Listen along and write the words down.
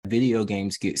video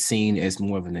games get seen as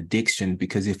more of an addiction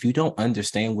because if you don't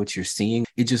understand what you're seeing,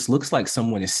 it just looks like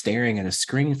someone is staring at a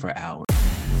screen for hours.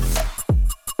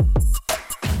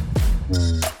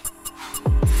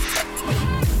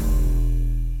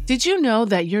 Did you know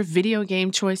that your video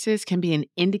game choices can be an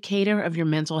indicator of your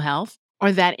mental health?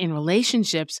 Or that in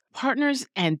relationships, partners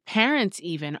and parents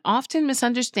even often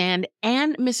misunderstand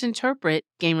and misinterpret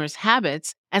gamers'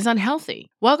 habits as unhealthy?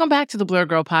 Welcome back to the Blur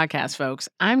Girl podcast, folks.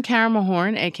 I'm Karen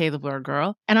Mahorn, aka the Blur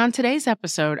Girl, and on today's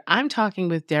episode, I'm talking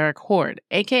with Derek Horde,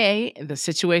 aka the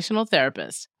Situational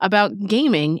Therapist, about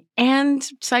gaming and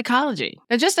psychology.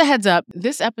 Now, just a heads up,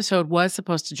 this episode was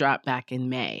supposed to drop back in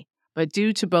May. But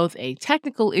due to both a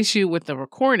technical issue with the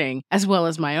recording, as well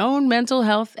as my own mental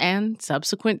health and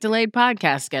subsequent delayed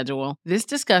podcast schedule, this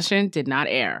discussion did not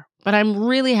air. But I'm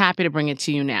really happy to bring it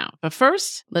to you now. But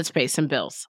first, let's pay some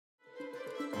bills.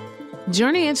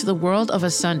 Journey into the world of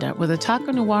Asunda with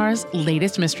Otaku Noir's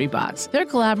latest mystery box. They're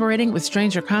collaborating with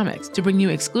Stranger Comics to bring you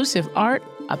exclusive art,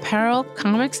 apparel,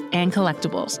 comics, and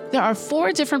collectibles. There are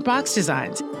 4 different box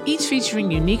designs, each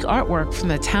featuring unique artwork from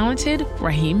the talented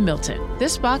Raheem Milton.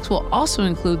 This box will also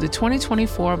include the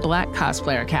 2024 Black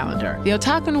Cosplayer Calendar. The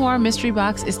Otaku Noir Mystery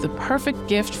Box is the perfect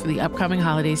gift for the upcoming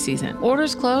holiday season.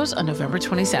 Orders close on November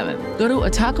 27th. Go to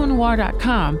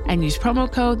otakunoir.com and use promo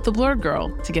code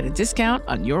TheBlurredGirl to get a discount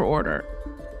on your order.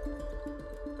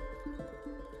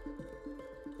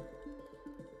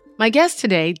 My guest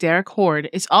today, Derek Horde,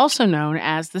 is also known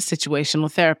as the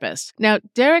Situational Therapist. Now,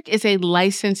 Derek is a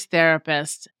licensed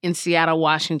therapist in Seattle,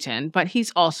 Washington, but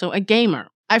he's also a gamer.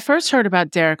 I first heard about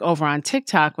Derek over on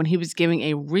TikTok when he was giving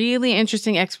a really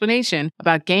interesting explanation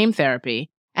about game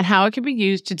therapy and how it can be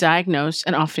used to diagnose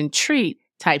and often treat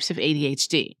types of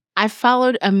ADHD. I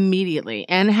followed immediately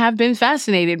and have been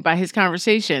fascinated by his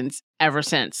conversations ever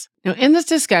since. Now, in this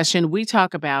discussion, we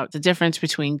talk about the difference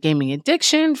between gaming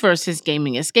addiction versus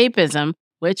gaming escapism,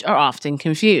 which are often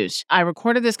confused. I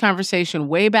recorded this conversation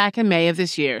way back in May of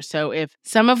this year, so if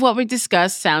some of what we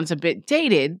discussed sounds a bit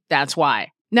dated, that's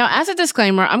why. Now, as a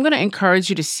disclaimer, I'm going to encourage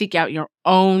you to seek out your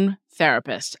own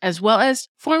therapist, as well as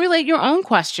formulate your own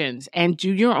questions and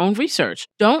do your own research.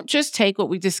 Don't just take what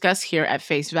we discuss here at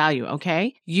face value,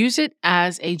 okay? Use it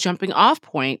as a jumping off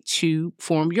point to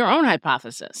form your own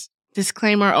hypothesis.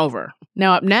 Disclaimer over.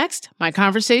 Now up next, my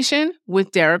conversation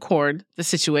with Derek Horde, the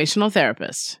Situational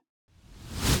Therapist.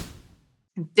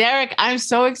 Derek, I'm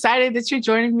so excited that you're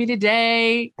joining me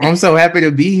today. I'm so happy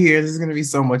to be here. This is going to be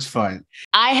so much fun.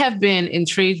 I have been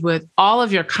intrigued with all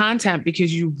of your content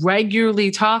because you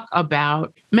regularly talk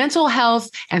about mental health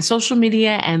and social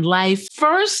media and life.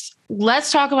 First,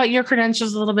 let's talk about your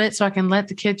credentials a little bit so I can let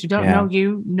the kids who don't know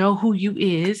you know who you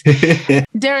is.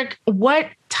 Derek, what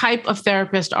type of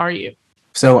therapist are you?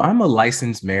 So I'm a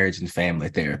licensed marriage and family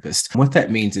therapist. What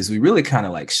that means is we really kind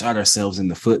of like shot ourselves in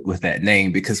the foot with that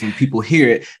name because when people hear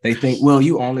it, they think, well,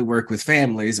 you only work with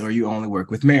families or you only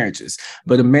work with marriages.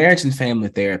 But a marriage and family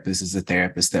therapist is a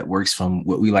therapist that works from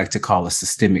what we like to call a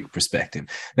systemic perspective.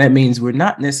 That means we're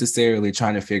not necessarily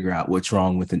trying to figure out what's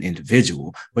wrong with an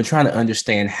individual. We're trying to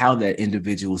understand how that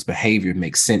individual's behavior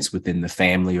makes sense within the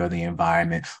family or the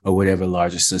environment or whatever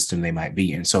larger system they might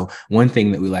be in. So one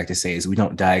thing that we like to say is we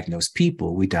don't diagnose people.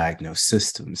 We diagnose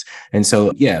systems. And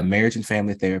so, marriage and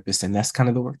family therapist. And that's kind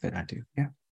of the work that I do. Yeah.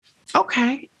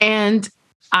 Okay. And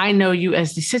I know you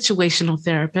as the Situational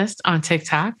Therapist on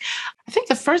TikTok. I think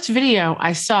the first video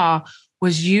I saw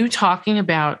was you talking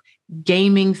about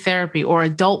gaming therapy or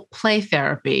adult play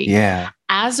therapy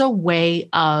as a way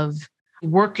of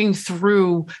working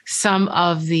through some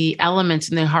of the elements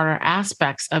and the harder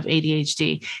aspects of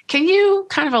ADHD. Can you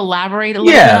kind of elaborate a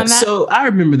little bit on that? So I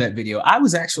remember that video. I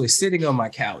was actually sitting on my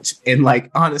couch and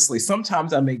honestly,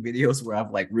 sometimes I make videos where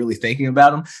I'm really thinking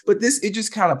about them, but it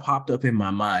just kind of popped up in my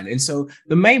mind. And so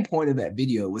the main point of that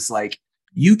video was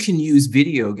you can use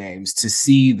video games to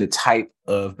see the type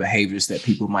of behaviors that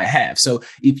people might have. So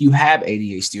if you have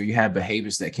ADHD or you have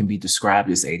behaviors that can be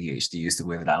described as ADHD is the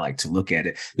way that I like to look at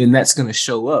it, then that's going to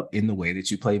show up in the way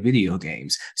that you play video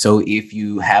games. So if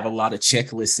you have a lot of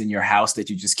checklists in your house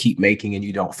that you just keep making and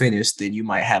you don't finish, then you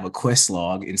might have a quest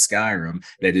log in Skyrim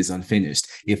that is unfinished.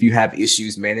 If you have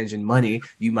issues managing money,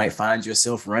 you might find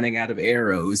yourself running out of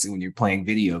arrows when you're playing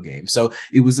video games. So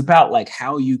it was about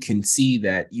how you can see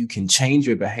that you can change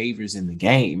your behaviors in the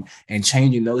game, and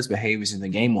changing those behaviors in the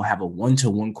game will have a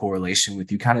one-to-one correlation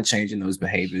with you kind of changing those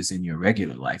behaviors in your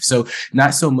regular life. So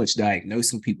not so much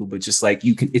diagnosing people, but just like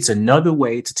it's another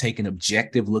way to take an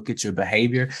objective look at your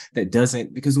behavior that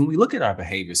doesn't, because when we look at our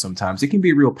behavior, sometimes it can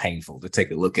be real painful to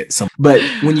take a look at some, but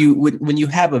when you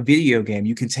have a video game,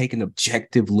 you can take an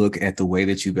objective look at the way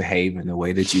that you behave and the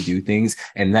way that you do things.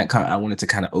 And I wanted to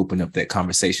kind of open up that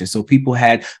conversation. So people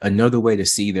had another way to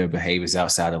see their behaviors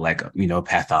outside of like,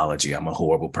 pathology. I'm a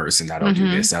horrible person. I don't do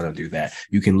this. I don't do that.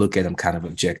 You can look at them kind of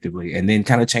objectively and then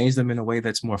kind of change them in a way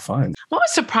that's more fun. I'm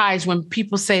always surprised when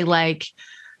people say like,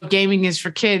 gaming is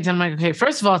for kids. I'm like, okay,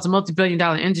 first of all, it's a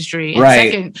multi-billion-dollar industry. And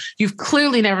second, you've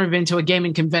clearly never been to a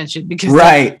gaming convention because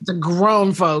the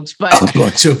grown folks, but a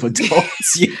bunch of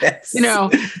adults. Yes.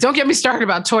 Don't get me started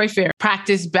about Toy Fair,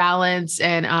 practice, balance.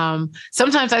 And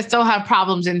sometimes I still have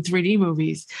problems in 3D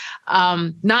movies,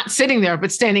 not sitting there,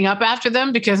 but standing up after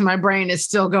them because my brain is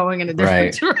still going in a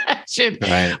different direction.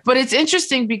 But it's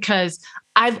interesting because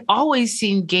I've always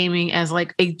seen gaming as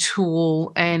like a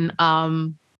tool and,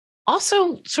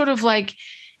 also sort of like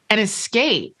an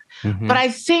escape. But I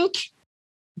think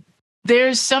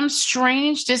there's some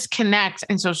strange disconnect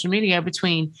in social media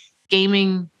between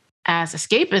gaming as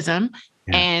escapism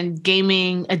and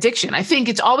gaming addiction. I think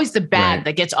it's always the bad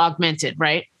that gets augmented,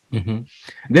 right?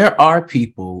 There are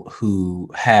people who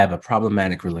have a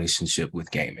problematic relationship with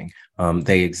gaming.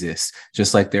 They exist.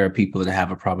 Just like there are people that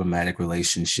have a problematic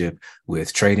relationship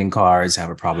with trading cards, have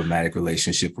a problematic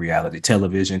relationship with reality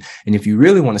television. And if you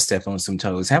really want to step on some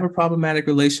toes, have a problematic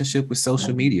relationship with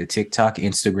social media, TikTok,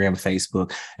 Instagram,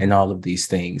 Facebook, and all of these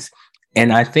things.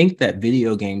 And I think that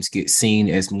video games get seen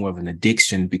as more of an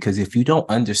addiction because if you don't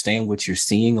understand what you're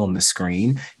seeing on the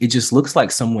screen, it just looks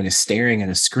like someone is staring at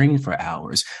a screen for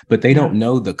hours, but they don't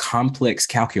know the complex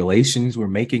calculations we're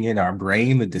making in our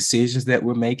brain, the decisions that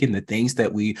we're making, the things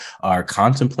that we are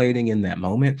contemplating in that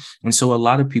moment. And so a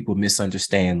lot of people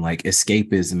misunderstand like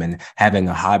escapism and having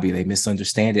a hobby. They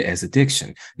misunderstand it as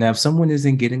addiction. Now, if someone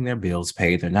isn't getting their bills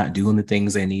paid, they're not doing the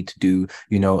things they need to do,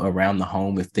 around the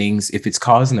home, if it's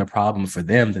causing a problem for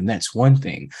them, then that's one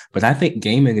thing. But I think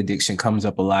gaming addiction comes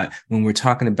up a lot when we're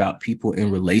talking about people in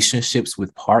relationships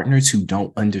with partners who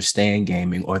don't understand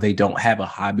gaming or they don't have a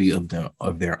hobby of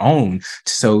their own.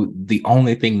 So the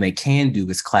only thing they can do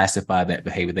is classify that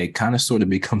behavior. They kind of sort of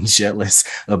become jealous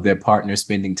of their partner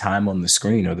spending time on the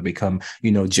screen, or they become,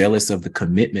 jealous of the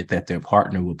commitment that their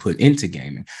partner will put into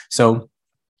gaming. So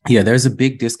yeah, there's a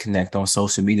big disconnect on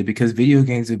social media because video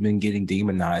games have been getting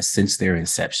demonized since their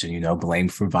inception,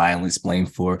 blamed for violence,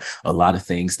 blamed for a lot of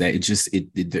things that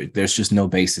there's just no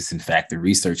basis in fact. The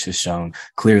research has shown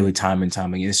clearly time and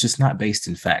time again, it's just not based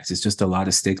in facts. It's just a lot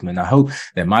of stigma. And I hope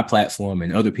that my platform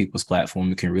and other people's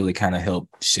platform can really kind of help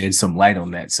shed some light on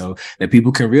that so that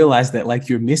people can realize that like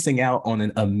you're missing out on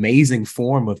an amazing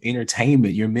form of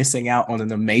entertainment. You're missing out on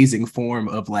an amazing form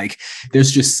of like,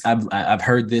 I've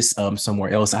heard this somewhere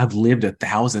else. I've lived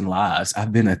 1,000 lives.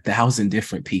 I've been 1,000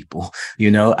 different people.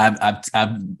 I've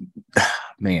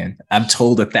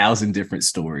told 1,000 different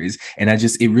stories. And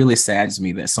it really saddens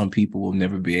me that some people will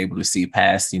never be able to see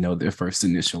past, their first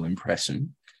initial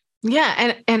impression.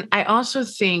 Yeah. And I also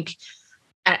think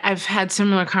I've had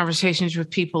similar conversations with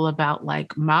people about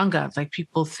like manga, like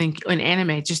people think in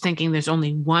anime, just thinking there's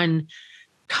only one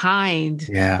kind.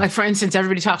 Like for instance,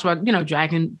 everybody talks about,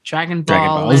 Dragon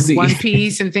Ball and One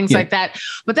Piece and things like that.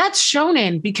 But that's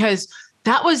shonen because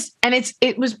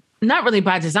it was not really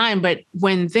by design, but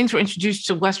when things were introduced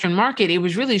to Western market, it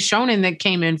was really shonen that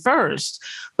came in first.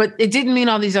 But it didn't mean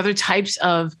all these other types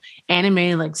of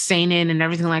anime like seinen and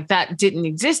everything like that didn't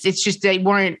exist. It's just they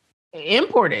weren't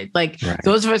imported. Like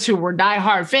those of us who were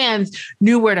diehard fans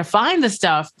knew where to find the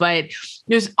stuff, but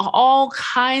there's all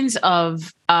kinds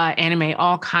of anime,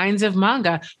 all kinds of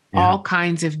manga, all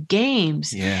kinds of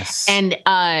games. Yes. And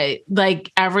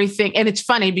like everything. And it's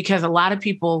funny because a lot of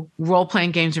people,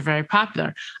 role-playing games are very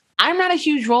popular. I'm not a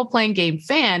huge role-playing game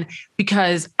fan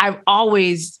because I've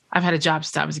had a job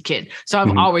since I was a kid. So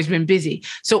I've always been busy.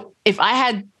 So if I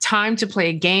had time to play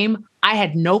a game, I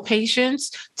had no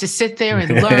patience to sit there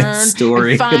and learn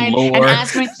story and find and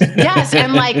ask me. Yes.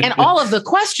 And all of the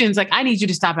questions, like, I need you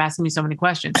to stop asking me so many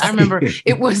questions. I remember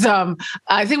it was, I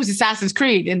think it was Assassin's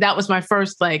Creed. And that was my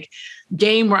first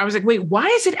game where I was like, wait, why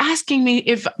is it asking me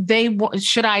if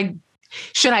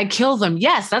should I kill them?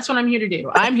 Yes, that's what I'm here to do.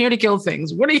 I'm here to kill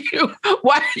things. Why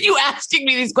are you asking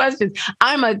me these questions?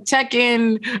 I'm a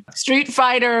Tekken Street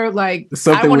Fighter,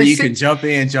 something where you can jump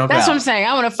in, jump out. That's what I'm saying.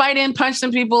 I want to fight in, punch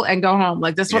some people and go home.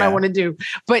 That's what I want to do.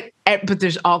 But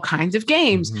there's all kinds of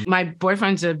games. My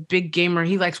boyfriend's a big gamer.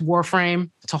 He likes Warframe.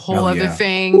 It's a whole other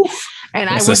thing. Oof. And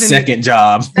I That's a wasn't, second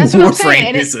job. that's what I'm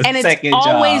saying. Warframe is a And it's second job.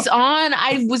 always on.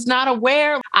 I was not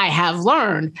aware. I have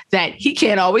learned that he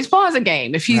can't always pause a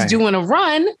game. If he's Right. doing a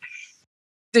run,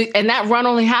 and that run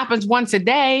only happens once a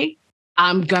day,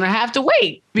 I'm going to have to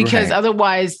wait, because Right.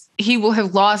 otherwise he will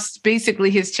have lost basically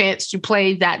his chance to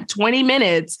play that 20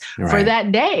 minutes for Right.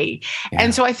 that day. Yeah.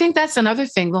 And so I think that's another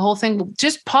thing. The whole thing,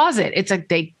 just pause it. It's like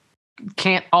they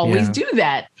can't always Yeah. do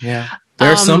that. Yeah.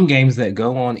 There are some games that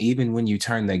go on even when you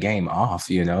turn the game off,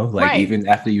 like Right. even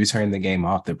after you turn the game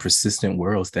off, the persistent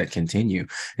worlds that continue.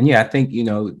 And yeah, I think,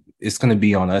 it's going to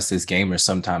be on us as gamers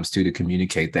sometimes too to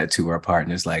communicate that to our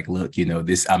partners. Like, look,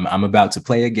 this I'm about to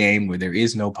play a game where there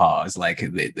is no pause. Like,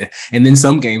 and then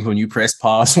some games when you press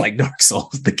pause, like Dark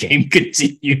Souls, the game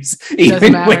continues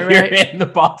even when you're in the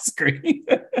pause screen.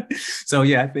 So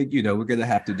yeah, I think we're gonna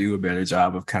have to do a better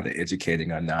job of kind of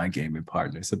educating our non-gaming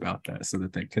partners about that so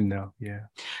that they can know. Yeah.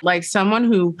 Like someone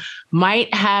who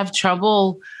might have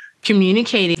trouble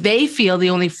communicating, they feel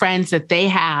the only friends that they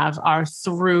have are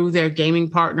through their gaming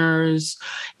partners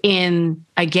in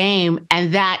a game,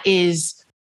 and that is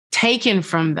taken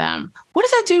from them. What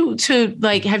does that do to,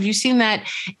 like, have you seen that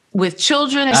with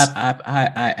children?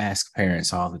 I ask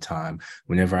parents all the time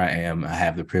whenever I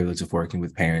have the privilege of working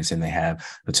with parents and they have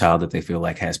a child that they feel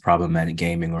like has problematic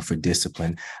gaming or for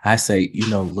discipline. I say,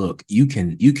 look, you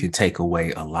can take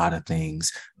away a lot of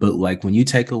things, but like when you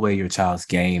take away your child's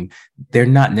game, they're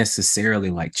not necessarily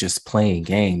like just playing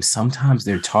games. Sometimes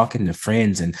they're talking to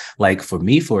friends. And like for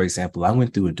me, for example, I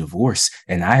went through a divorce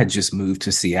and I had just moved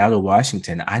to Seattle,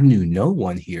 Washington. I knew no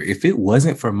one here. If it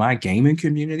wasn't for my gaming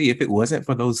community, if it wasn't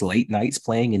for those late nights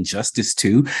playing Injustice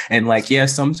 2, and like, yeah,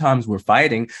 sometimes we're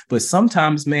fighting, but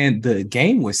sometimes, man, the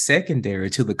game was secondary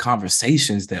to the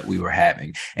conversations that we were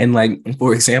having. And like,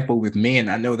 for example, with men,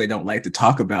 I know they don't like to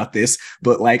talk about this,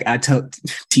 but like I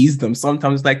tease them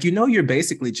sometimes, like, you're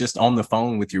basically just on the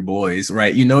phone with your boys,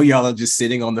 right? Y'all are just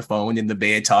sitting on the phone in the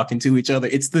bed talking to each other.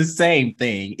 It's the same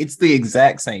thing. It's the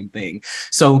exact same thing.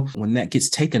 So when that gets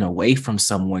taken away from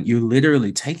someone, you're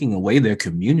literally taking away their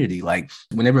community. Like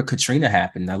whenever Katrina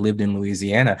happened, I lived in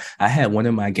Louisiana. I had one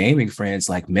of my gaming friends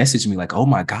like message me like, "Oh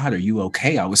my God, are you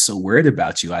okay? I was so worried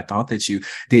about you. I thought that you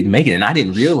didn't make it." And I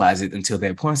didn't realize it until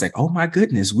that point. It's like, oh my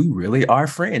goodness, we really are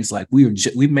friends. Like we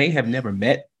may have never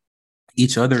met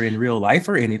each other in real life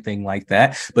or anything like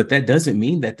that, but that doesn't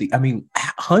mean that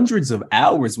hundreds of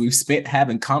hours we've spent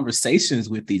having conversations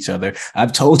with each other.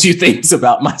 I've told you things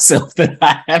about myself that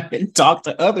I haven't talked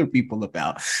to other people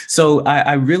about. So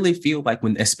I really feel like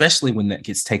especially when that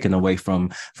gets taken away from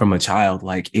a child,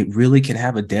 like it really can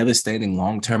have a devastating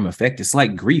long-term effect. It's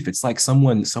like grief. It's like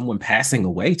someone passing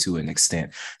away to an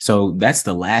extent. So that's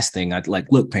the last thing I'd like.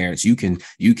 Look, parents, you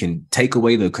can take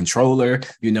away the controller,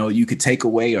 you could take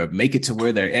away or make it to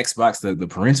where their Xbox, the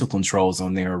parental controls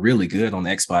on there are really good on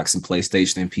Xbox and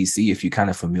PlayStation and PC. If you kind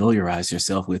of familiarize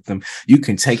yourself with them, you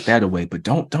can take that away, but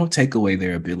don't take away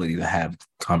their ability to have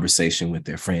conversation with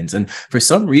their friends. And for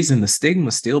some reason, the stigma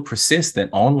still persists that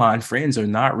online friends are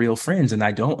not real friends. And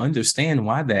I don't understand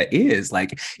why that is.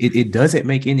 Like, it doesn't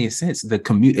make any sense.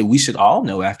 We should all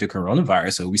know after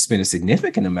coronavirus, so we spend a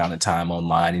significant amount of time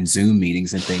online in Zoom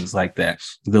meetings and things like that.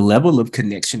 The level of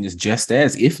connection is just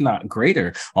as, if not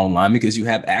greater, online because you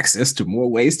have access to more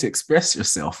ways to express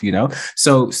yourself,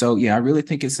 So yeah, I really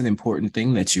think it's an important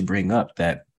thing that you bring up,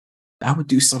 that I would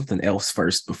do something else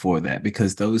first before that,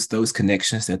 because those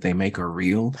connections that they make are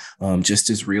real, just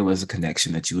as real as a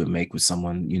connection that you would make with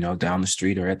someone, down the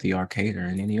street or at the arcade or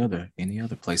in any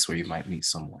other place where you might meet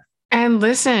someone. And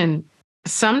listen,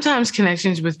 sometimes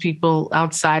connections with people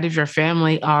outside of your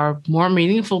family are more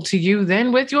meaningful to you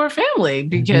than with your family,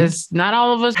 because not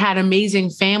all of us had amazing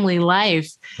family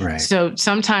life. Right. So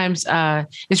sometimes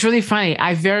it's really funny.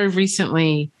 I very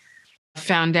recently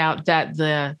found out that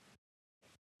the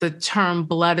term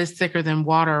blood is thicker than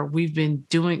water, we've been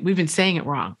saying it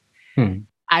wrong.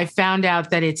 I found out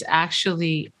that it's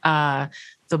actually the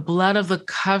blood of the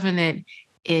covenant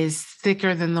is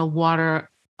thicker than the water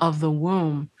of the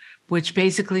womb, which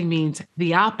basically means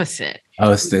the opposite.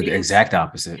 Oh, it's the exact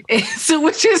opposite. So,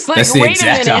 which is like, that's the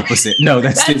exact opposite. No,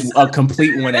 that's a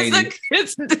complete 180.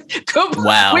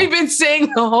 Wow. We've been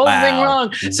saying the whole thing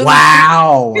wrong. So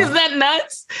wow. Is that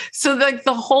nuts? So like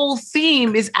the whole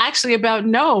theme is actually about,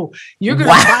 no, you're going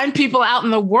to find people out in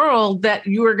the world that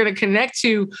you are going to connect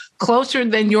to closer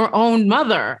than your own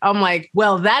mother. I'm like,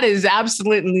 well, that is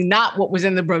absolutely not what was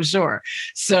in the brochure.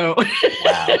 So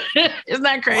wow. Isn't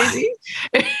that crazy?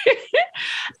 Wow.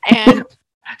 And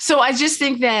so I just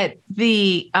think that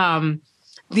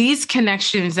these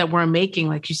connections that we're making,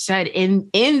 like you said, in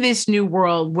this new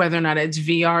world, whether or not it's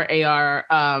VR,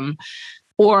 AR,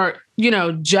 or,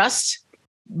 just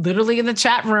literally in the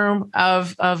chat room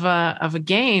of a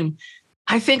game,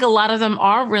 I think a lot of them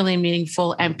are really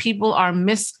meaningful and people are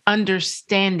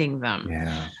misunderstanding them.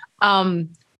 Yeah.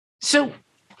 So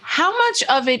how much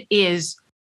of it is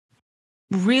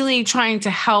really trying to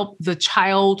help the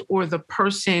child or the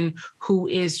person who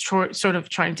is sort of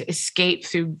trying to escape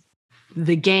through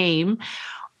the game?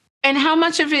 And how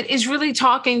much of it is really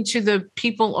talking to the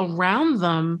people around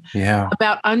them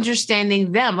about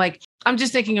understanding them? Like, I'm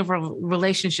just thinking of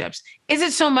relationships. Is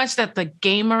it so much that the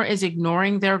gamer is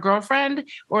ignoring their girlfriend,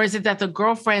 or is it that the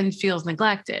girlfriend feels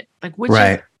neglected? Like, which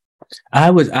Right.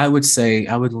 I would say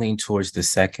I would lean towards the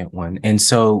second one. And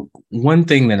so one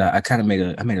thing that I kind of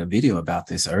made a video about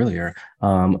this earlier.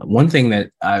 One thing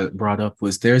that I brought up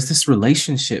was there's this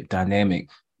relationship dynamic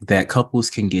that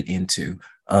couples can get into.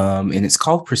 And it's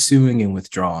called pursuing and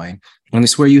withdrawing. And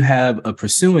it's where you have a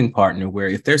pursuing partner where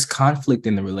if there's conflict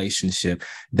in the relationship,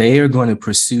 they are going to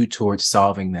pursue towards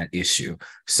solving that issue.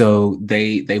 So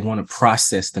they want to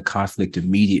process the conflict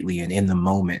immediately and in the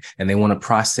moment, and they want to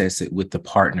process it with the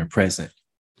partner present.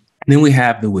 Then we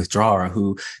have the withdrawer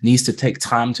who needs to take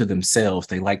time to themselves.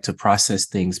 They like to process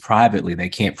things privately. They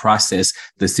can't process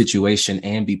the situation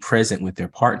and be present with their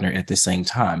partner at the same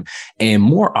time. And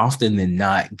more often than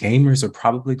not, gamers are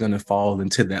probably going to fall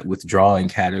into that withdrawing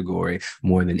category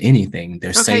more than anything.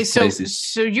 They're safe places.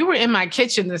 So you were in my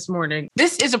kitchen this morning.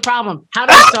 This is a problem. How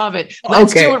do I solve it?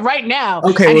 Let's do it right now.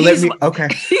 Okay, and okay.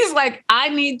 He's like, I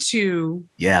need to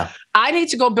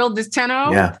go build this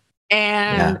tenno. Yeah.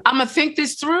 And I'm going to think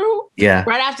this through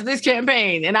right after this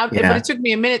campaign. But it took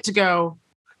me a minute to go,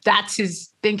 that's his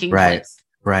thinking place.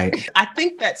 Right. I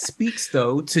think that speaks,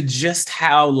 though, to just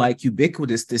how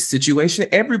ubiquitous this situation.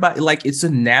 Everybody,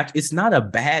 it's not a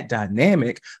bad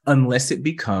dynamic unless it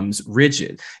becomes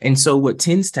rigid. And so what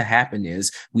tends to happen is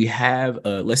we have,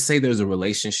 let's say there's a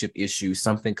relationship issue,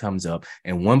 something comes up,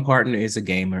 and one partner is a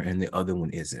gamer and the other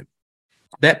one isn't.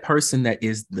 That person that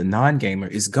is the non-gamer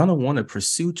is going to want to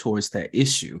pursue towards that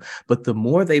issue. But the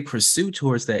more they pursue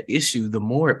towards that issue, the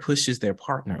more it pushes their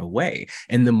partner away.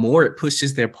 And the more it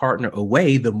pushes their partner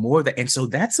away, the more and so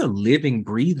that's a living,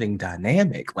 breathing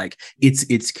dynamic. Like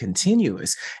it's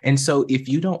continuous. And so if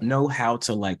you don't know how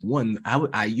to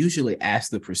I usually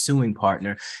ask the pursuing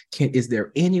partner, is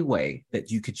there any way that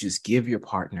you could just give your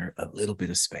partner a little bit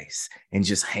of space and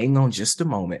just hang on just a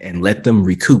moment and let them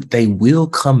recoup? They will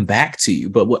come back to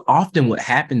you. But what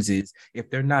happens is if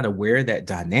they're not aware of that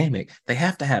dynamic, they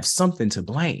have to have something to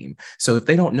blame. So if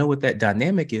they don't know what that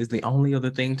dynamic is, the only other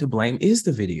thing to blame is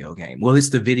the video game. Well, it's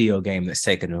the video game that's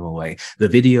taking them away. The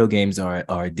video games are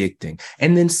addicting.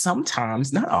 And then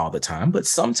sometimes, not all the time, but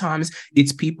sometimes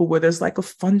it's people where there's a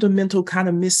fundamental kind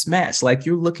of mismatch. Like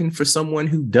you're looking for someone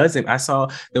who doesn't. I saw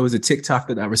there was a TikTok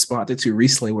that I responded to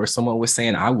recently where someone was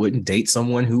saying, I wouldn't date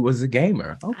someone who was a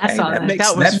gamer. Okay, I saw that.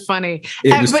 That was funny.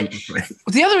 It was super funny.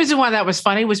 The other reason why that was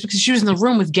funny was because she was in the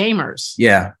room with gamers.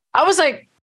 Yeah. I was like,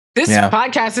 this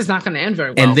podcast is not going to end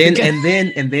very well. And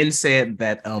then said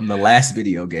that the last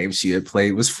video game she had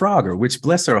played was Frogger, which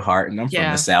bless her heart. And I'm from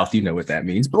the South, you know what that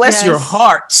means. Bless your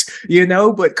heart,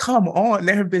 but come on,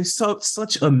 there have been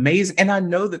such amazing. And I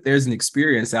know that there's an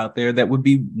experience out there that would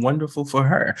be wonderful for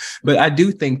her. But I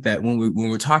do think that when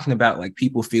we're talking about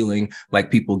people feeling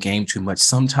like people game too much,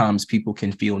 sometimes people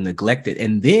can feel neglected.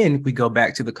 And then we go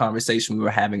back to the conversation we were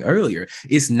having earlier.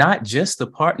 It's not just the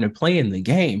partner playing the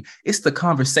game, it's the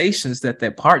conversation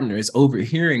that partner is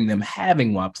overhearing them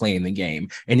having while playing the game.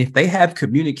 And if they have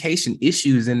communication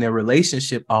issues in their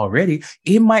relationship already,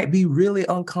 it might be really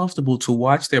uncomfortable to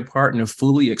watch their partner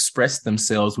fully express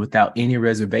themselves without any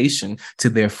reservation to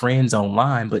their friends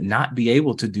online, but not be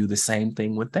able to do the same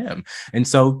thing with them. And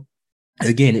so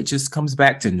again, it just comes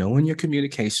back to knowing your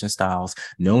communication styles,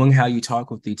 knowing how you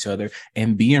talk with each other,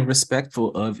 and being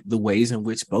respectful of the ways in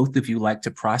which both of you like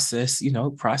to process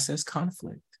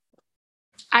conflict.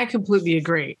 I completely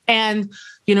agree. And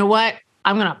you know what?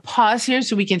 I'm going to pause here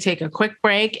so we can take a quick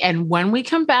break. And when we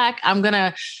come back, I'm going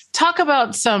to talk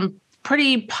about some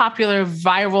pretty popular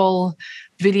viral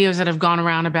videos that have gone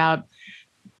around about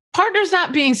partners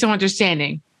not being so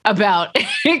understanding about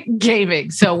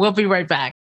gaming. So we'll be right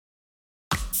back.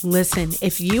 Listen,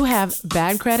 if you have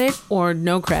bad credit or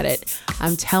no credit,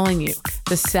 I'm telling you,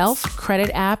 the Self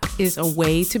Credit app is a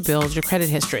way to build your credit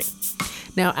history.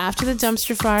 Now, after the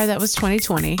dumpster fire that was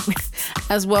 2020,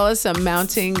 as well as some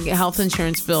mounting health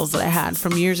insurance bills that I had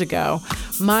from years ago,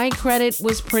 my credit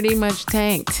was pretty much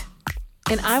tanked.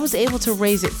 And I was able to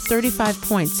raise it 35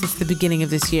 points since the beginning of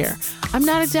this year. I'm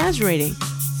not exaggerating.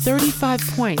 35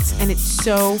 points, and it's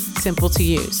so simple to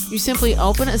use. You simply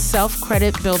open a Self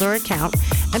Credit Builder account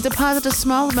and deposit a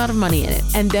small amount of money in it.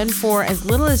 And then for as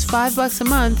little as $5 a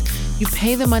month, you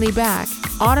pay the money back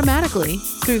automatically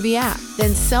through the app.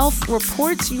 Then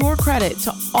self-reports your credit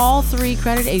to all 3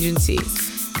 credit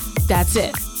agencies. That's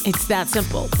it. It's that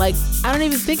simple. Like, I don't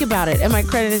even think about it, and my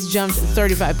credit has jumped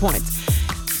 35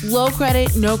 points. Low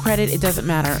credit, no credit, it doesn't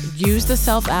matter. Use the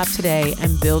Self app today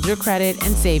and build your credit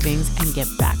and savings and get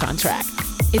back on track.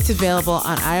 It's available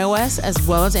on iOS as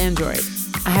well as Android.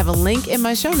 I have a link in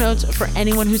my show notes for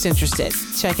anyone who's interested.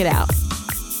 Check it out.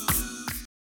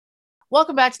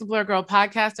 Welcome back to the Blur Girl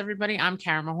podcast, everybody. I'm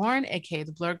Karen Mahorn, aka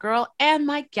the Blur Girl, and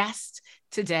my guest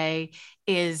today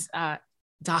is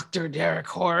Dr. Derek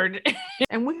Hord.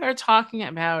 And we are talking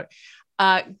about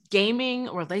gaming,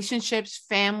 relationships,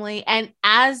 family, and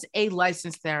as a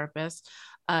licensed therapist,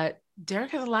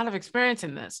 Derek has a lot of experience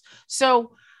in this.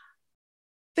 So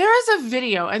there is a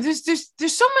video, and there's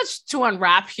so much to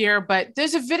unwrap here, but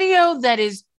there's a video that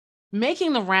is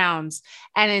making the rounds,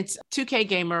 and it's 2K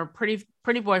gamer, pretty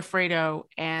boy Fredo,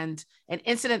 and an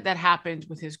incident that happened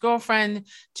with his girlfriend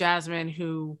Jasmine,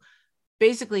 who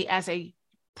basically, as a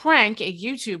prank, a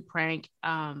YouTube prank,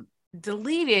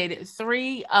 deleted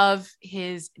 3 of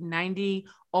his 90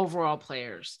 overall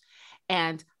players.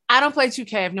 And I don't play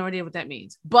 2K. I have no idea what that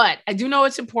means, but I do know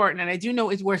it's important. And I do know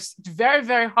it works very,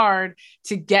 very hard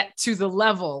to get to the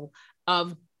level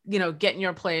of, getting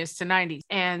your players to 90.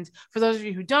 And for those of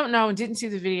you who don't know and didn't see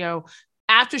the video,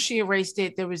 after she erased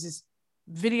it, there was this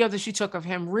video that she took of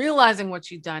him realizing what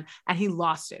she'd done, and he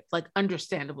lost it, like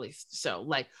understandably so,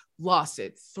 like lost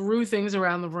it, threw things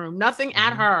around the room, nothing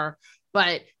at her,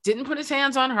 but didn't put his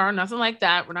hands on her, nothing like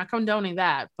that. We're not condoning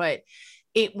that, but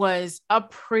it was a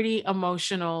pretty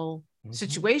emotional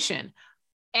situation.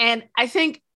 And I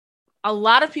think a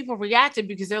lot of people reacted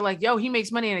because they're like, yo, he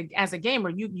makes money as a gamer.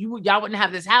 Y'all wouldn't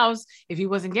have this house if he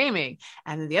wasn't gaming.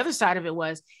 And then the other side of it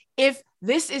was, if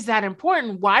this is that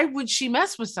important, why would she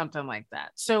mess with something like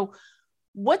that? So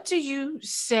what do you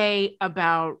say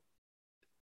about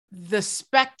the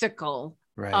spectacle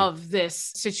of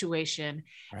this situation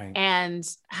and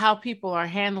how people are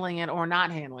handling it or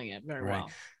not handling it very well?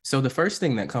 So the first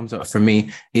thing that comes up for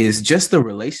me is just the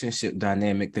relationship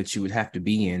dynamic that you would have to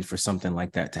be in for something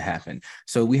like that to happen.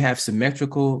 So we have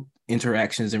symmetrical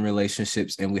interactions in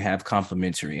relationships, and we have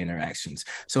complementary interactions.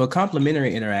 So a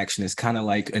complementary interaction is kind of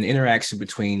like an interaction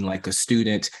between like a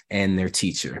student and their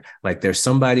teacher. Like there's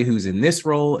somebody who's in this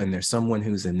role and there's someone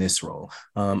who's in this role.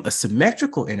 A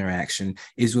symmetrical interaction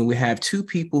is when we have 2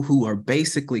 people who are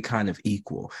basically kind of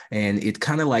equal, and it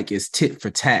kind of like is tit for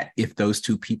tat if those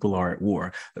 2 people are at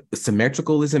war.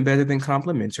 Symmetrical isn't better than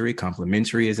complementary.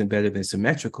 Complementary isn't better than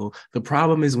symmetrical. The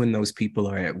problem is when those people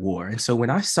are at war. And so when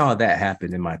I saw that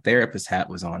happen in my therapist hat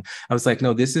was on, I was like,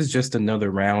 no, this is just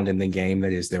another round in the game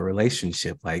that is their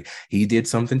relationship. Like he did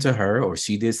something to her or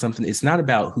she did something. It's not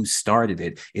about who started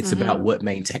it. It's about what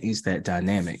maintains that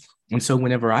dynamic. And so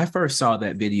whenever I first saw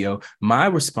that video, my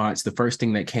response, the first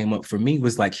thing that came up for me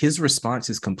was like, his response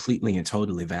is completely and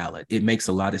totally valid. It makes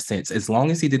a lot of sense. As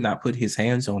long as he did not put his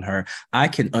hands on her, I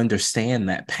can understand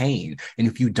that pain. And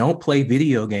if you don't play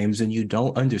video games and you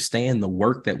don't understand the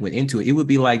work that went into it, it would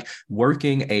be like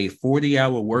working a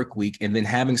 40-hour work week and then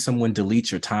having someone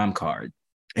delete your time card.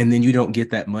 And then you don't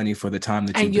get that money for the time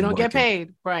that you don't get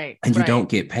paid. Right. And you don't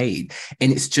get paid.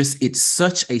 And it's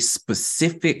such a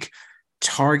specific,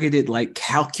 targeted, like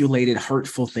calculated,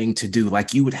 hurtful thing to do.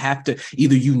 Like you would have to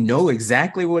either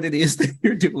exactly what it is that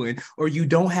you're doing, or you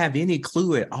don't have any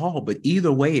clue at all. But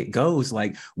either way it goes,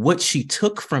 like what she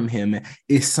took from him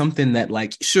is something that,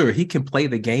 like, sure, he can play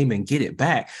the game and get it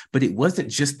back, but it wasn't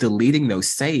just deleting those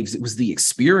saves. It was the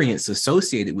experience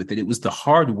associated with it. It was the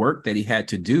hard work that he had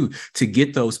to do to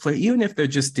get those play, even if they're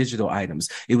just digital items.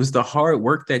 It was the hard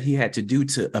work that he had to do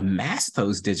to amass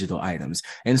those digital items.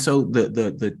 And so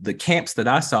the camps that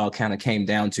I saw kind of came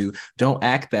down to, don't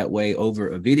act that way over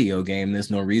a video game. There's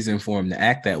no reason for him to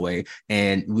act that way.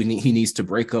 And he needs to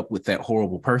break up with that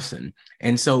horrible person.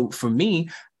 And so for me,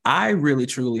 I really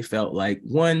truly felt like,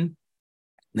 1,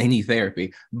 they need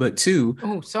therapy, but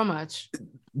 2, so much.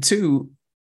 2,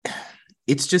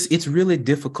 it's really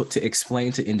difficult to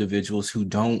explain to individuals who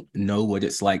don't know what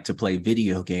it's like to play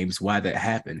video games why that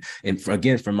happened. And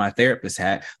again, from my therapist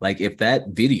hat, like if that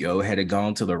video had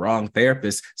gone to the wrong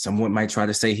therapist, someone might try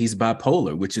to say he's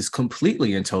bipolar, which is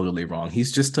completely and totally wrong.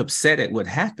 He's just upset at what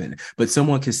happened. But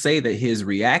someone could say that his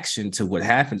reaction to what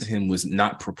happened to him was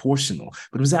not proportional,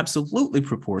 but it was absolutely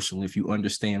proportional if you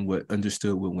understood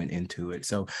what went into it.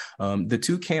 So the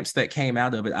 2 camps that came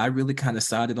out of it, I really kind of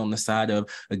sided on the side of,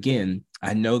 again,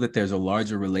 I know that there's a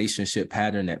larger relationship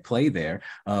pattern at play there.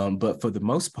 But for the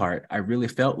most part, I really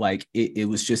felt like it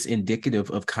was just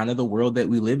indicative of kind of the world that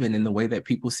we live in and the way that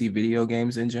people see video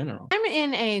games in general. I'm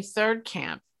in a third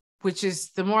camp, which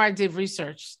is the more I did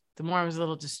research, the more I was a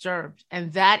little disturbed.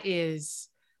 And that is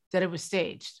that it was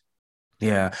staged.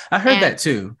 Yeah, I heard And that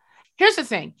too. here's the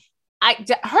thing.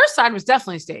 Her side was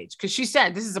definitely staged because she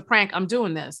said, "This is a prank. I'm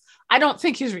doing this." I don't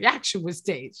think his reaction was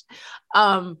staged.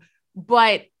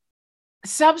 But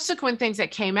subsequent things that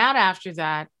came out after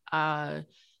that,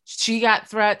 she got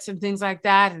threats and things like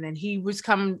that. And then he was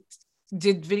coming,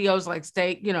 did videos like,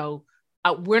 "Stay,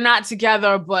 we're not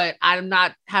together, but I'm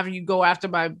not having you go after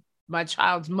my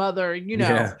child's mother."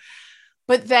 Yeah,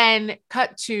 But then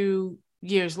cut to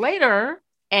years later,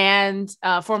 and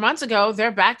 4 months ago, they're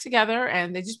back together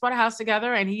and they just bought a house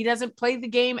together, and he doesn't play the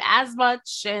game as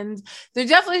much. And there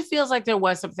definitely feels like there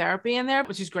was some therapy in there,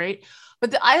 which is great.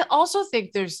 But I also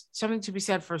think there's something to be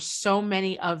said for so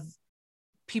many of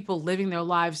people living their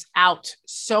lives out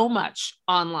so much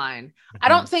online. I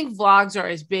don't mhm, think vlogs are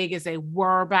as big as they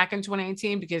were back in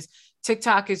 2018 because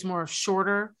TikTok is more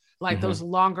shorter, like those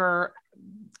mhm, longer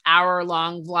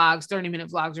hour-long vlogs, 30-minute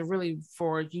vlogs are really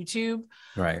for YouTube.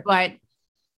 right. But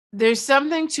there's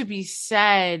something to be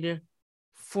said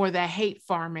for the hate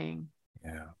farming,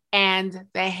 Yeah, and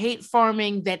the hate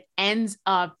farming that ends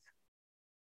up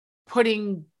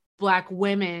putting Black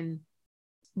women,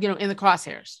 in the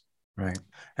crosshairs. right.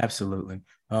 Absolutely.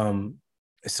 Um,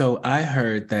 so I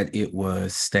heard that it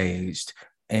was staged,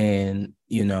 and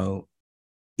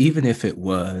even if it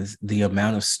was, the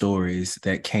amount of stories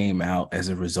that came out as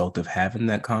a result of having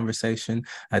that conversation,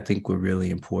 I think were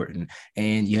really important.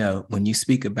 And yeah, when you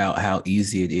speak about how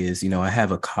easy it is, I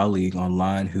have a colleague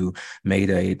online who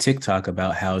made a TikTok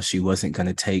about how she wasn't going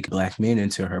to take Black men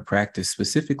into her practice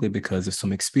specifically because of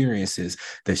some experiences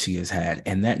that she has had.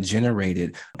 And that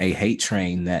generated a hate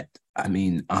train that, I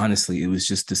mean, honestly, it was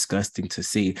just disgusting to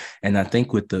see. And I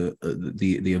think with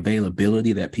the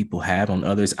availability that people have on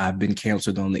others, I've been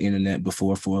canceled on the internet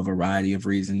before for a variety of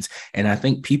reasons. And I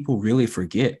think people really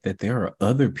forget that there are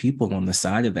other people on the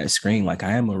side of that screen. Like,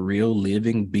 I am a real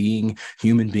living being,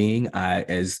 human being.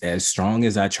 As strong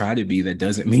as I try to be, that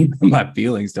doesn't mean my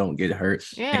feelings don't get hurt.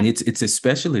 And Yeah. it's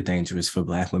especially dangerous for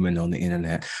Black women on the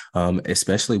internet,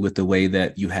 especially with the way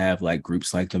that you have like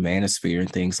groups like the Manosphere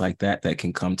and things like that that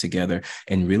can come together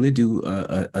and really do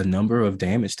a number of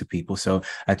damage to people. So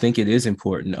I think it is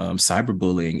important.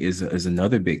 Cyberbullying is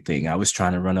another big thing. I was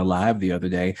trying to run a live the other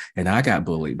day and I got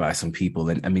bullied by some people.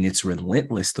 And I mean, it's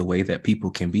relentless the way that people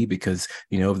can be because,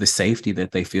 of the safety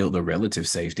that they feel, the relative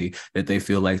safety that they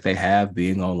feel like they have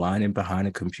being online and behind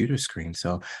a computer screen.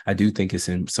 So I do think it's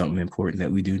something important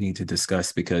that we do need to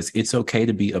discuss because it's okay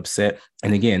to be upset.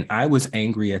 And again, I was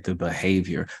angry at the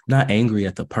behavior, not angry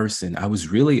at the person. I was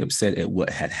really upset at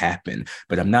what had happened,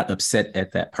 but I'm not upset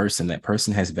at that person. That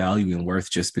person has value and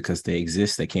worth just because they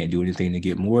exist. They can't do anything to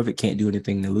get more of it, can't do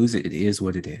anything to lose it. It is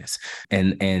what it is.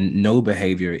 And no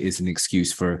behavior is an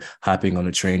excuse for hopping on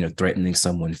a train or threatening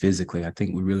someone physically. I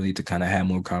think we really need to kind of have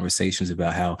more conversations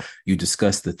about how you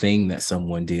discuss the thing that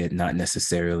someone did, not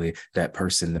necessarily that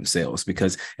person themselves.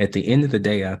 Because at the end of the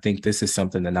day, I think this is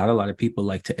something that not a lot of people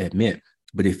like to admit.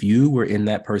 But if you were in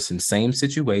that person's same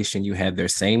situation, you had their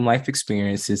same life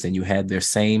experiences and you had their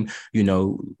same,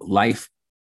 life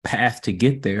path to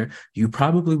get there, you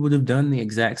probably would have done the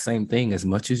exact same thing as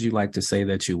much as you like to say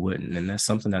that you wouldn't. And that's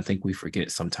something I think we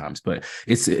forget sometimes. But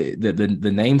it's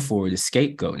the name for it is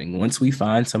scapegoating. Once we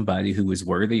find somebody who is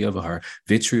worthy of our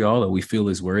vitriol or we feel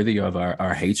is worthy of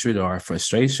our hatred or our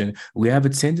frustration, we have a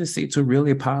tendency to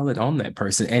really pile it on that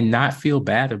person and not feel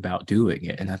bad about doing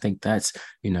it. And I think that's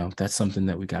something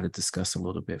that we got to discuss a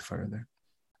little bit further.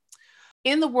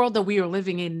 In the world that we are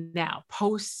living in now,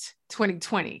 post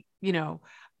 2020,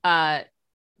 uh,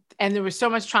 and there was so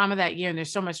much trauma that year, and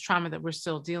there's so much trauma that we're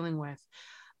still dealing with.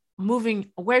 Moving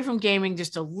away from gaming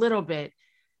just a little bit,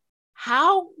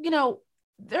 how,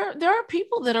 there are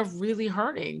people that are really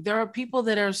hurting. There are people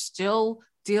that are still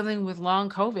dealing with long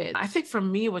COVID. I think for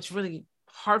me, what's really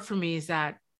hard for me is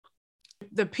that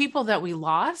the people that we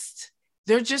lost,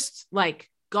 they're just like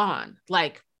gone,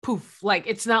 like poof. Like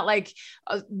it's not like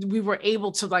we were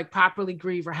able to like properly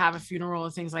grieve or have a funeral or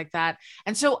things like that.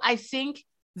 And so I think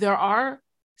there are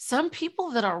some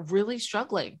people that are really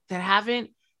struggling that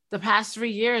haven't, the past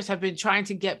 3 years have been trying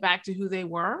to get back to who they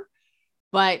were,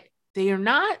 but they are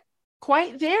not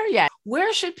quite there yet.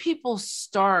 Where should people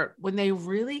start when they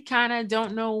really kind of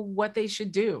don't know what they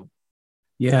should do?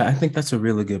 Yeah, I think that's a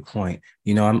really good point.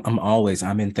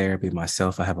 I'm in therapy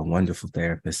myself. I have a wonderful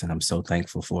therapist and I'm so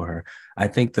thankful for her. I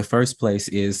think the first place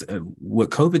is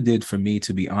what COVID did for me,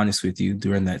 to be honest with you,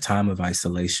 during that time of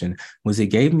isolation, was it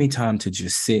gave me time to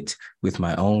just sit with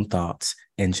my own thoughts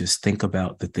and just think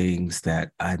about the things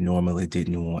that I normally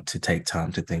didn't want to take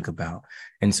time to think about.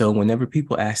 And so whenever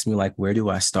people ask me, like, where do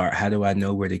I start? How do I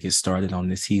know where to get started on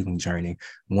this healing journey?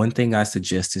 One thing I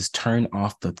suggest is turn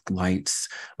off the lights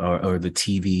or the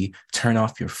TV, turn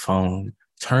off your phone,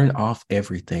 turn off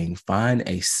everything, find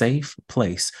a safe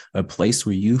place, a place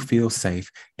where you feel safe,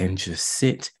 and just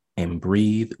sit and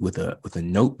breathe with a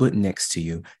notebook next to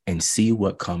you and see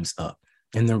what comes up.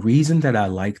 And the reason that I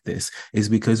like this is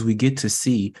because we get to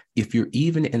see if you're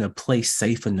even in a place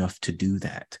safe enough to do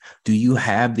that. Do you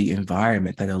have the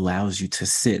environment that allows you to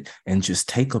sit and just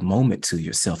take a moment to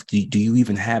yourself? Do you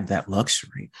even have that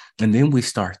luxury? And then we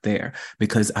start there,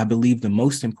 because I believe the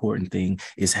most important thing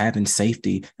is having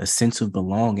safety, a sense of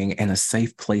belonging, and a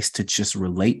safe place to just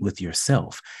relate with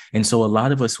yourself. And so a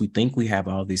lot of us, we think we have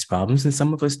all these problems, and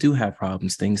some of us do have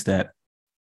problems, things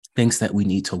that we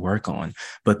need to work on.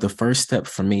 But the first step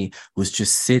for me was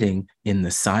just sitting in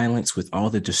the silence with all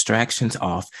the distractions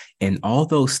off, and all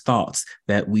those thoughts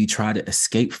that we try to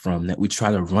escape from, that we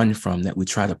try to run from, that we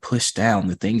try to push down,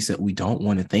 the things that we don't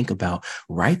want to think about,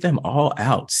 write them all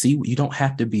out. See, you don't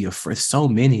have to be afraid. So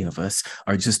many of us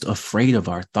are just afraid of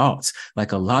our thoughts.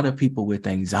 Like a lot of people with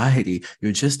anxiety,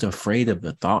 you're just afraid of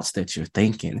the thoughts that you're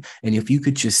thinking. And if you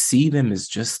could just see them as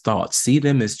just thoughts, see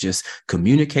them as just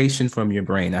communication from your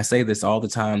brain. I say this all the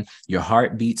time. Your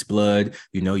heart beats blood,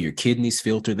 your kidneys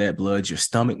filter that blood, your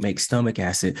stomach makes stomach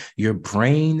acid, your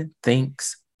brain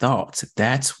thinks thoughts.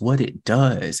 That's what it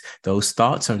does. Those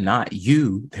thoughts are not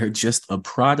you. They're just a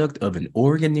product of an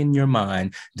organ in your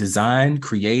mind, designed,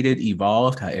 created,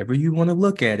 evolved, however you want to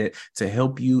look at it, to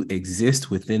help you exist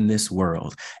within this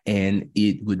world. And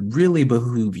it would really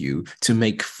behoove you to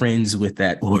make friends with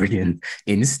that organ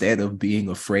instead of being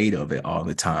afraid of it all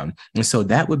the time. And so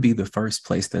that would be the first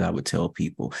place that I would tell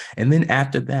people. And then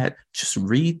after that, just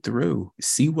read through,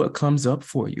 see what comes up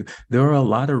for you. There are a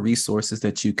lot of resources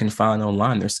that you can find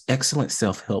online. There's excellent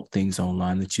self-help things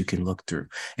online that you can look through.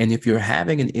 And if you're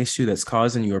having an issue that's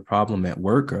causing you a problem at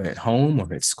work or at home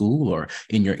or at school or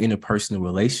in your interpersonal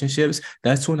relationships,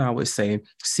 that's when I would say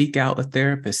seek out a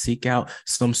therapist, seek out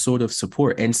some sort of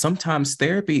support. And sometimes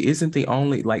therapy isn't the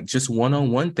only, like just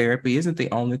one-on-one therapy isn't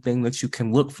the only thing that you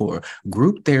can look for.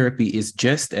 Group therapy is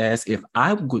just as, if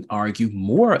I would argue,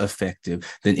 more effective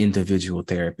than individual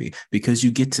therapy, because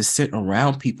you get to sit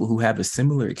around people who have a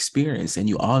similar experience and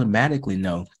you automatically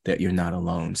know that you're not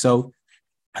alone. So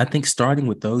I think starting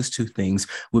with those two things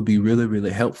would be really, really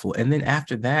helpful. And then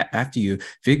after that, after you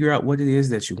figure out what it is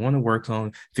that you want to work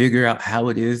on, figure out how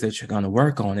it is that you're going to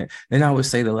work on it, then I would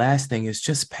say the last thing is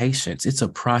just patience. It's a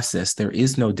process. There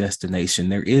is no destination.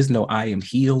 There is no, I am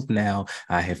healed now,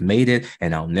 I have made it,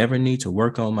 and I'll never need to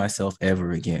work on myself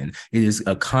ever again. It is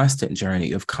a constant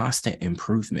journey of constant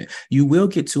improvement. You will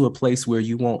get to a place where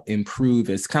you won't improve.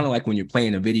 It's kind of like when you're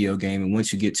playing a video game, and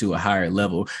once you get to a higher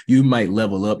level, you might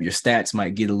level up, your stats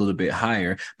might get a little bit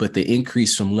higher, but the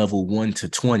increase from level 1 to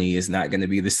 20 is not going to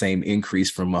be the same increase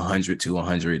from 100 to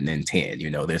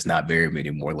 110. There's not very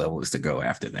many more levels to go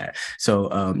after that.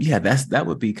 So yeah, that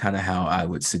would be kind of how I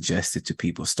would suggest it to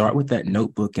people. Start with that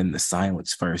notebook in the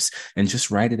silence first and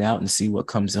just write it out and see what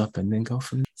comes up, and then go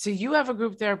from there. So you have a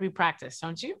group therapy practice,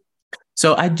 don't you?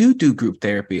 So I do group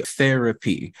therapy.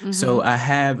 So I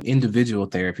have individual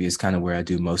therapy is kind of where I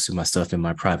do most of my stuff in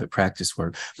my private practice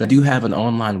work. But I do have an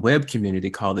online web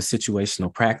community called the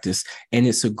Situational Practice. And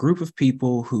it's a group of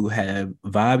people who have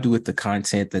vibed with the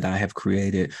content that I have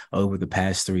created over the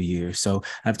past 3 years. So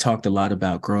I've talked a lot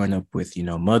about growing up with,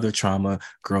 mother trauma,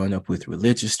 growing up with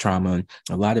religious trauma.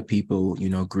 A lot of people,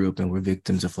 grew up and were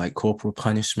victims of like corporal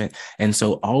punishment. And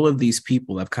so all of these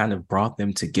people, I've kind of brought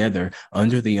them together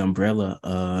under the umbrella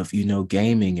of,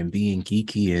 gaming and being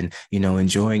geeky and,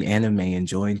 enjoying anime,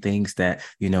 enjoying things that,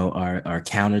 are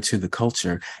counter to the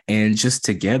culture. And just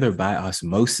together by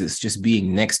osmosis, just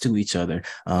being next to each other,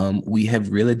 we have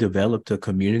really developed a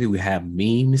community. We have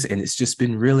memes, and it's just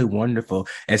been really wonderful,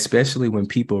 especially when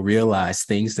people realize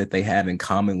things that they have in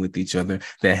common with each other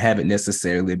that haven't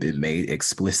necessarily been made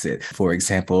explicit. For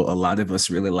example, a lot of us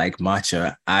really like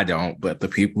matcha. I don't, but the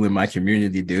people in my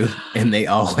community do. And they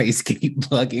always keep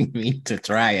bugging me need to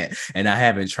try it. And I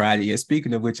haven't tried it yet.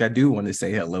 Speaking of which, I do want to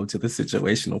say hello to the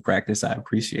situational practice. I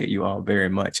appreciate you all very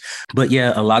much. But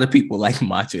yeah, a lot of people like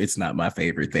matcha. It's not my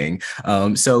favorite thing.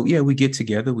 So yeah, we get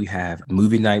together. We have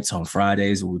movie nights on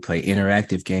Fridays where we play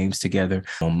interactive games together.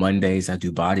 On Mondays, I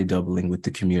do body doubling with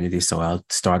the community. So I'll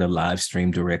start a live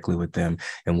stream directly with them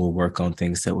and we'll work on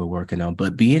things that we're working on.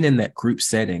 But being in that group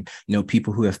setting,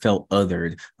 people who have felt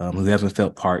othered, who haven't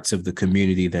felt parts of the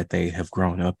community that they have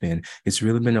grown up in, it's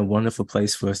really been a wonderful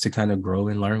place for us to kind of grow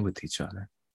and learn with each other.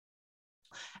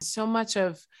 So much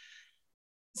of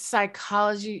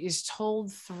psychology is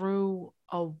told through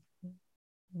a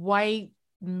white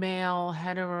male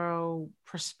hetero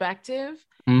perspective,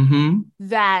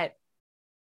 that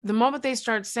the moment they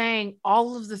start saying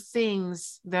all of the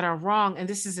things that are wrong, and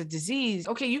this is a disease,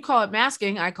 okay, you call it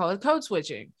masking, I call it code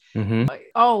switching.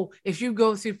 Oh, if you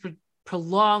go through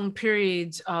prolonged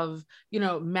periods of,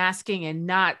 masking and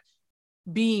not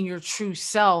being your true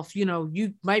self,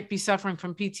 you might be suffering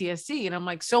from PTSD. And I'm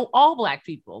like, so all Black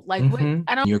people, like,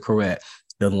 You're correct.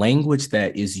 The language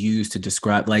that is used to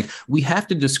describe, like, we have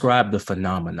to describe the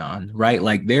phenomenon, right?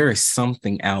 Like, there is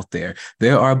something out there.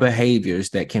 There are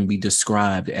behaviors that can be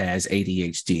described as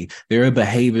ADHD. There are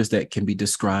behaviors that can be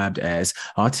described as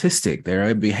autistic. There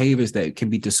are behaviors that can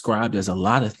be described as a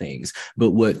lot of things. But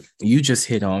what you just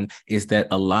hit on is that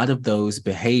a lot of those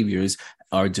behaviors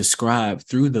are described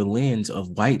through the lens of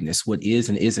whiteness, what is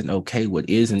and isn't okay, what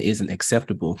is and isn't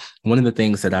acceptable. One of the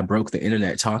things that I broke the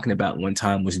internet talking about one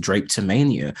time was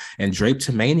drapetomania. And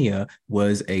drapetomania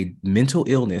was a mental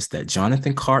illness that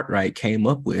Jonathan Cartwright came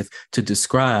up with to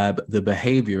describe the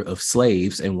behavior of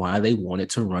slaves and why they wanted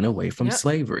to run away from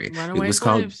slavery. It was slaves.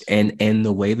 Called, and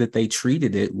the way that they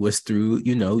treated it was through,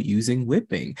 using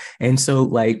whipping. And so,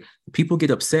 like, people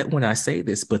get upset when I say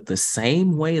this, but the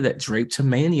same way that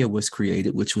drapetomania was created,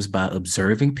 which was by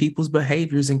observing people's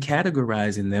behaviors and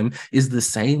categorizing them, is the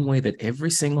same way that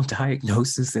every single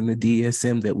diagnosis in the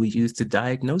DSM that we use to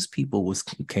diagnose people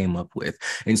came up with.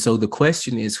 And so the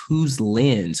question is, whose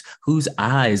lens, whose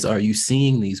eyes are you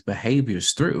seeing these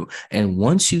behaviors through? And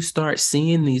once you start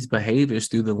seeing these behaviors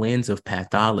through the lens of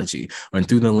pathology or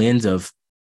through the lens of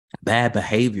bad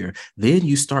behavior, then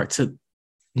you start to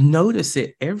notice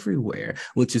it everywhere,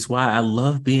 which is why I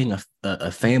love being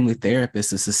a family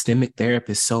therapist, a systemic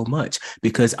therapist so much,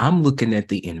 because I'm looking at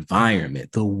the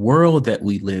environment. The world that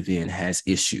we live in has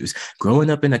issues.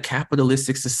 Growing up in a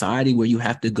capitalistic society where you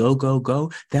have to go,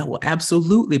 that will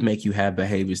absolutely make you have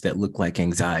behaviors that look like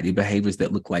anxiety, behaviors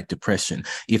that look like depression.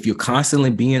 If you're constantly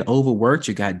being overworked,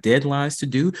 you got deadlines to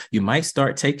do, you might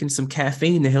start taking some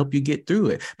caffeine to help you get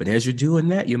through it. But as you're doing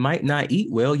that, you might not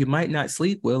eat well, you might not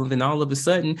sleep well, and then all of a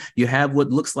sudden you have what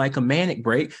looks like a manic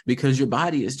break because your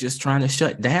body is just trying to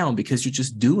shut down because you're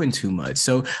just doing too much.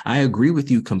 So I agree with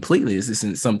you completely. This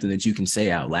isn't something that you can say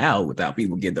out loud without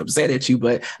people getting upset at you.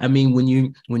 But I mean, when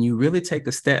you really take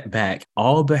a step back,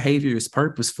 all behavior is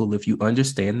purposeful if you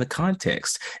understand the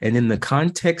context. And in the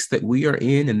context that we are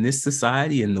in this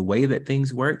society and the way that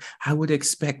things work, I would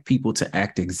expect people to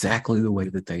act exactly the way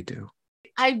that they do.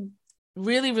 I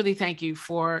really, really thank you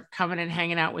for coming and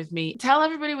hanging out with me. Tell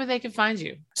everybody where they can find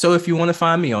you. So if you want to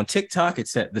find me on TikTok,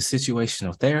 it's at The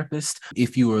Situational Therapist.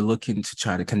 If you are looking to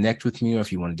try to connect with me, or if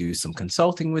you want to do some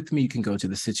consulting with me, you can go to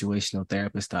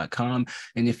thesituationaltherapist.com.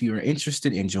 And if you are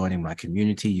interested in joining my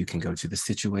community, you can go to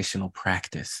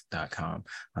thesituationalpractice.com.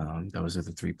 Those are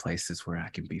the three places where I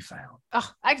can be found. Oh,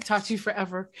 I could talk to you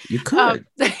forever. You could.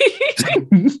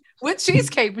 With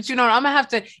cheesecake, but I'm gonna have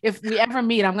to, if we ever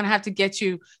meet, I'm gonna have to get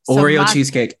you some Oreo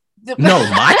cheesecake. No,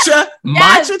 matcha?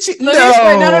 Yes. Matcha cheesecake?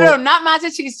 No, not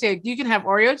matcha cheesecake. You can have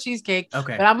Oreo cheesecake,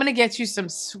 okay, but I'm gonna get you some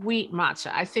sweet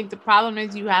matcha. I think the problem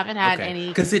is you haven't had any,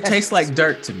 because it tastes like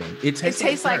dirt to me. It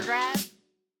tastes like grass.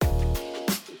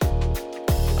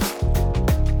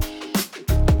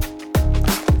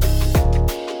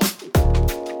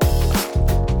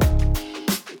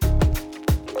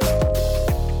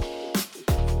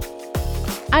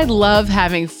 I love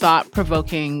having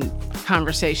thought-provoking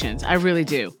conversations. I really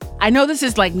do. I know this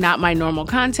is like not my normal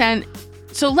content.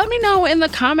 So let me know in the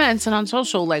comments and on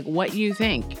social, like what you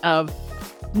think of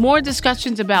more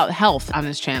discussions about health on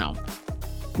this channel.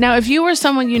 Now, if you or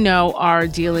someone you know are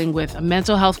dealing with a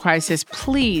mental health crisis,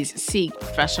 please seek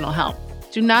professional help.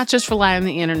 Do not just rely on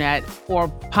the internet or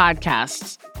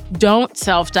podcasts. Don't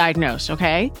self-diagnose,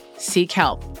 okay? Seek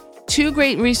help. Two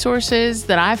great resources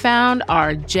that I found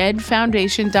are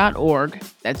jedfoundation.org.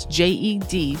 That's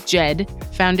JED,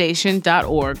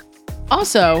 jedfoundation.org.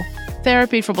 Also,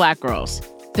 Therapy for Black Girls.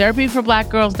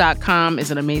 Therapyforblackgirls.com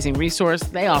is an amazing resource.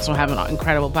 They also have an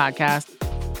incredible podcast.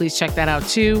 Please check that out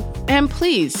too. And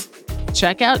please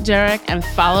Check out Derek and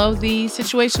follow the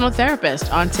Situational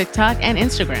Therapist on TikTok and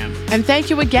Instagram. And thank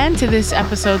you again to this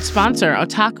episode's sponsor,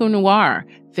 Otaku Noir.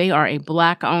 They are a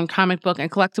Black-owned comic book and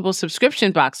collectible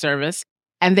subscription box service,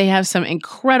 and they have some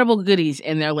incredible goodies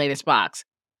in their latest box.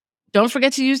 Don't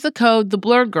forget to use the code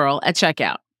TheBlurredGirl at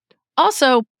checkout.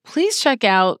 Also, please check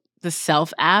out the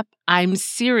Self app. I'm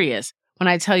serious when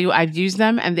I tell you I've used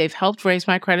them and they've helped raise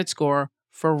my credit score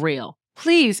for real.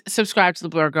 Please subscribe to the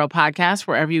Blur Girl podcast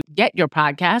wherever you get your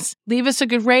podcasts. Leave us a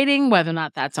good rating, whether or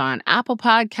not that's on Apple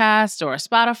Podcasts or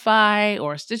Spotify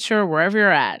or Stitcher, wherever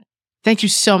you're at. Thank you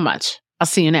so much. I'll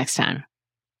see you next time.